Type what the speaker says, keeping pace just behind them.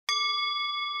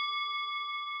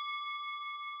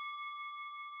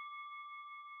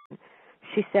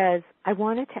She says, I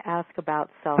wanted to ask about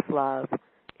self-love.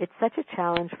 It's such a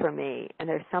challenge for me, and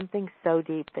there's something so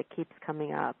deep that keeps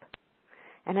coming up.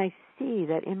 And I see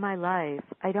that in my life,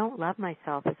 I don't love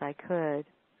myself as I could.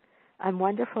 I'm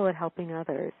wonderful at helping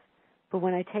others, but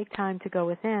when I take time to go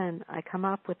within, I come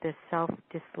up with this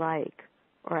self-dislike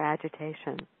or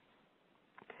agitation.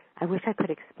 I wish I could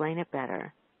explain it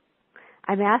better.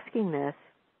 I'm asking this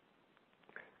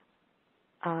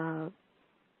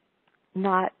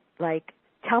not like,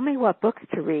 tell me what books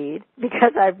to read,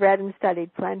 because I've read and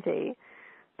studied plenty,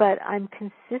 but I'm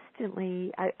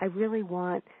consistently, I really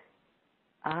want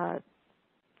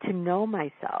to know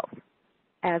myself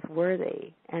as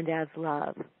worthy and as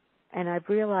love. And I've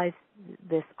realized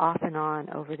this off and on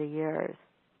over the years.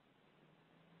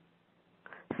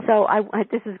 So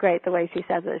this is great the way she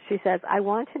says this. She says, I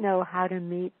want to know how to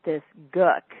meet this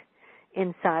gook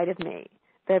inside of me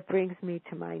that brings me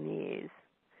to my knees.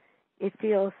 It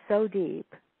feels so deep,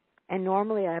 and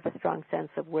normally I have a strong sense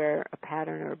of where a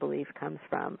pattern or belief comes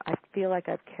from. I feel like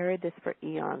I've carried this for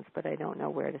eons, but I don't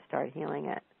know where to start healing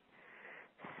it.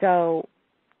 So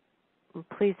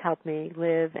please help me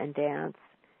live and dance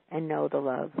and know the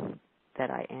love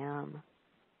that I am.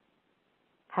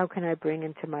 How can I bring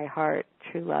into my heart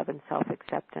true love and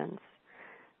self-acceptance?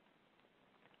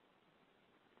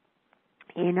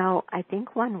 You know, I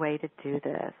think one way to do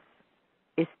this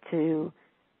is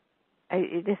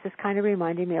this is kind of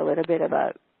reminding me a little bit of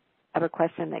a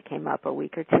question that came up a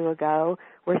week or two ago,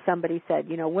 where somebody said,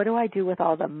 you know, what do I do with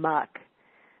all the muck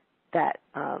that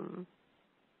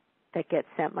gets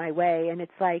sent my way? And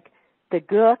it's like the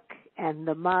gook and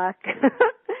the muck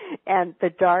and the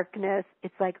darkness.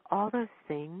 It's like all those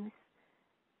things,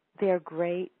 they're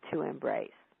great to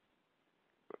embrace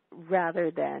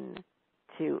rather than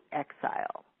to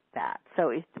exile that. So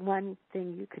it's one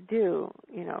thing you could do,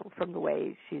 you know, from the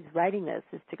way she's writing this,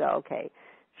 is to go, okay,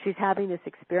 she's having this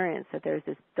experience that there's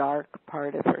this dark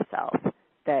part of herself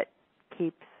that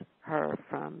keeps her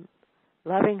from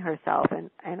loving herself.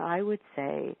 And I would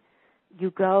say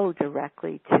you go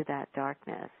directly to that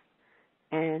darkness,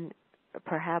 and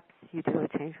perhaps you do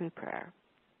a change me prayer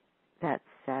that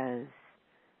says,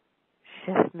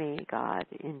 shift me, God,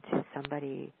 into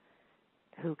somebody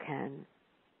who can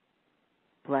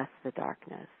bless the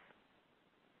darkness.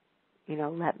 You know,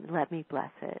 let me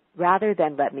bless it. Rather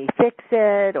than let me fix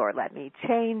it or let me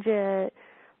change it,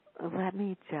 let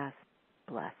me just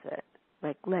bless it.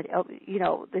 Like, you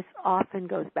know, this often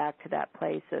goes back to that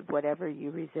place of whatever you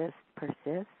resist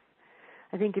persists.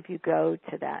 I think if you go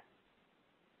to that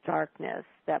darkness,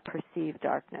 that perceived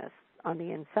darkness on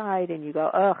the inside, and you go,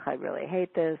 ugh, I really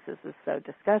hate this. This is so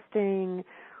disgusting.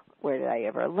 Where did I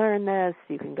ever learn this?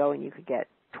 You can go and you could get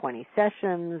 20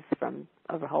 sessions from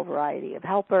a whole variety of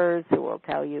helpers who will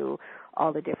tell you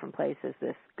all the different places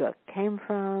this gook came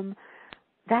from.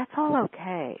 That's all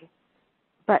okay.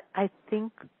 But I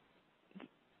think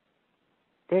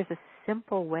there's a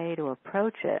simple way to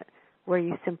approach it where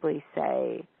you simply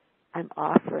say, I'm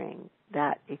offering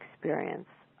that experience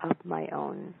of my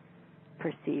own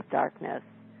perceived darkness.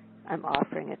 I'm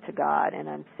offering it to God, and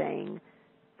I'm saying,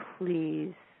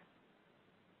 please,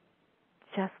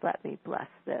 just let me bless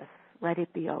this. Let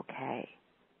it be okay.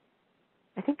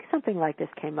 I think something like this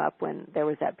came up when there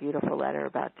was that beautiful letter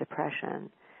about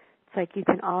depression. It's like you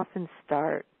can often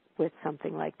start with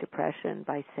something like depression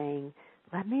by saying,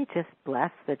 let me just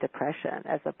bless the depression,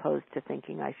 as opposed to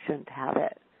thinking I shouldn't have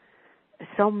it.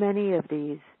 So many of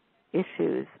these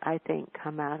issues, I think,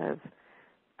 come out of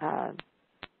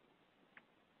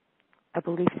a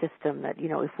belief system that, you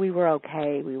know, if we were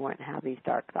okay, we wouldn't have these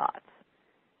dark thoughts.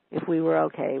 If we were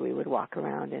okay, we would walk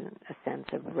around in a sense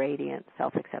of radiant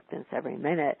self-acceptance every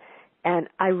minute. And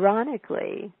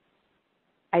ironically,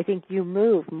 I think you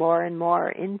move more and more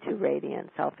into radiant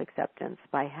self-acceptance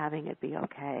by having it be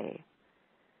okay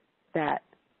that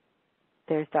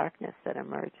there's darkness that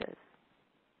emerges.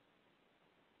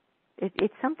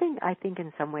 It's something, I think,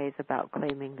 in some ways about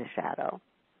claiming the shadow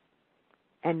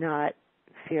and not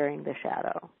fearing the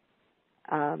shadow.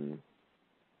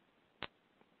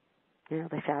 You know,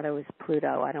 the shadow is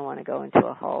Pluto. I don't want to go into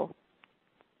a whole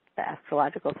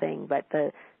astrological thing, but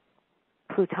the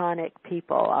Plutonic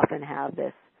people often have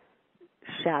this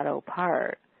shadow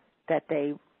part that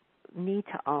they need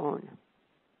to own.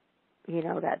 You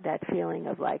know, that feeling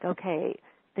of like, okay,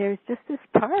 there's just this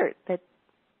part that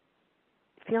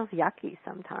feels yucky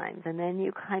sometimes, and then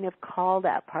you kind of call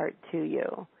that part to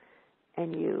you,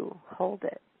 and you hold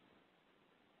it.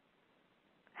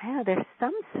 I don't know, there's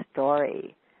some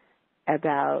story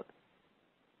about,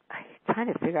 I'm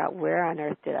trying to figure out where on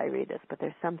earth did I read this, but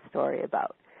there's some story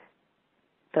about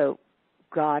the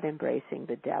God embracing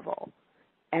the devil,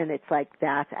 And it's like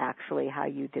that's actually how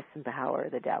you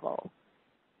disempower the devil,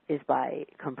 is by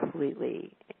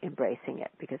completely embracing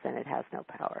it, because then it has no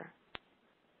power.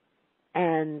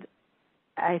 And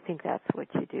I think that's what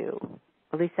you do.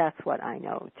 At least that's what I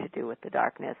know to do with the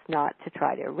darkness, not to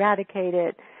try to eradicate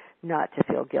it, not to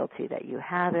feel guilty that you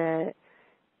have it.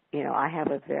 You know, I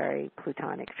have a very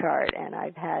Plutonic chart, and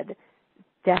I've had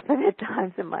definite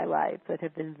times in my life that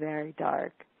have been very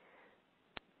dark.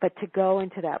 But to go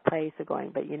into that place of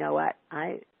going, but you know what,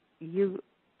 you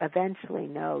eventually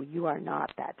know you are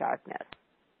not that darkness.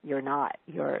 You're not.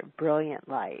 You're brilliant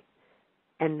light.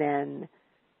 And then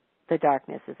the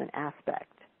darkness is an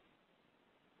aspect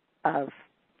of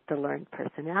the learned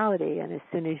personality, and as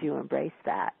soon as you embrace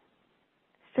that,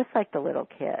 it's just like the little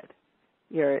kid.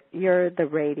 You're the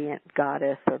radiant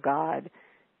goddess or God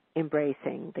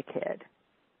embracing the kid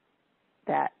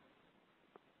that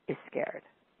is scared.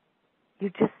 You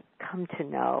just come to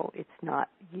know it's not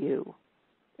you.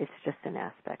 It's just an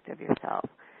aspect of yourself.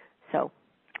 So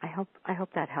I hope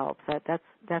that helps.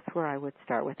 That's where I would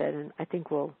start with it, and I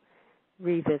think we'll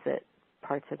revisit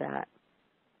parts of that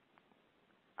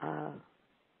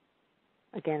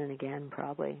again and again,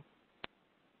 probably.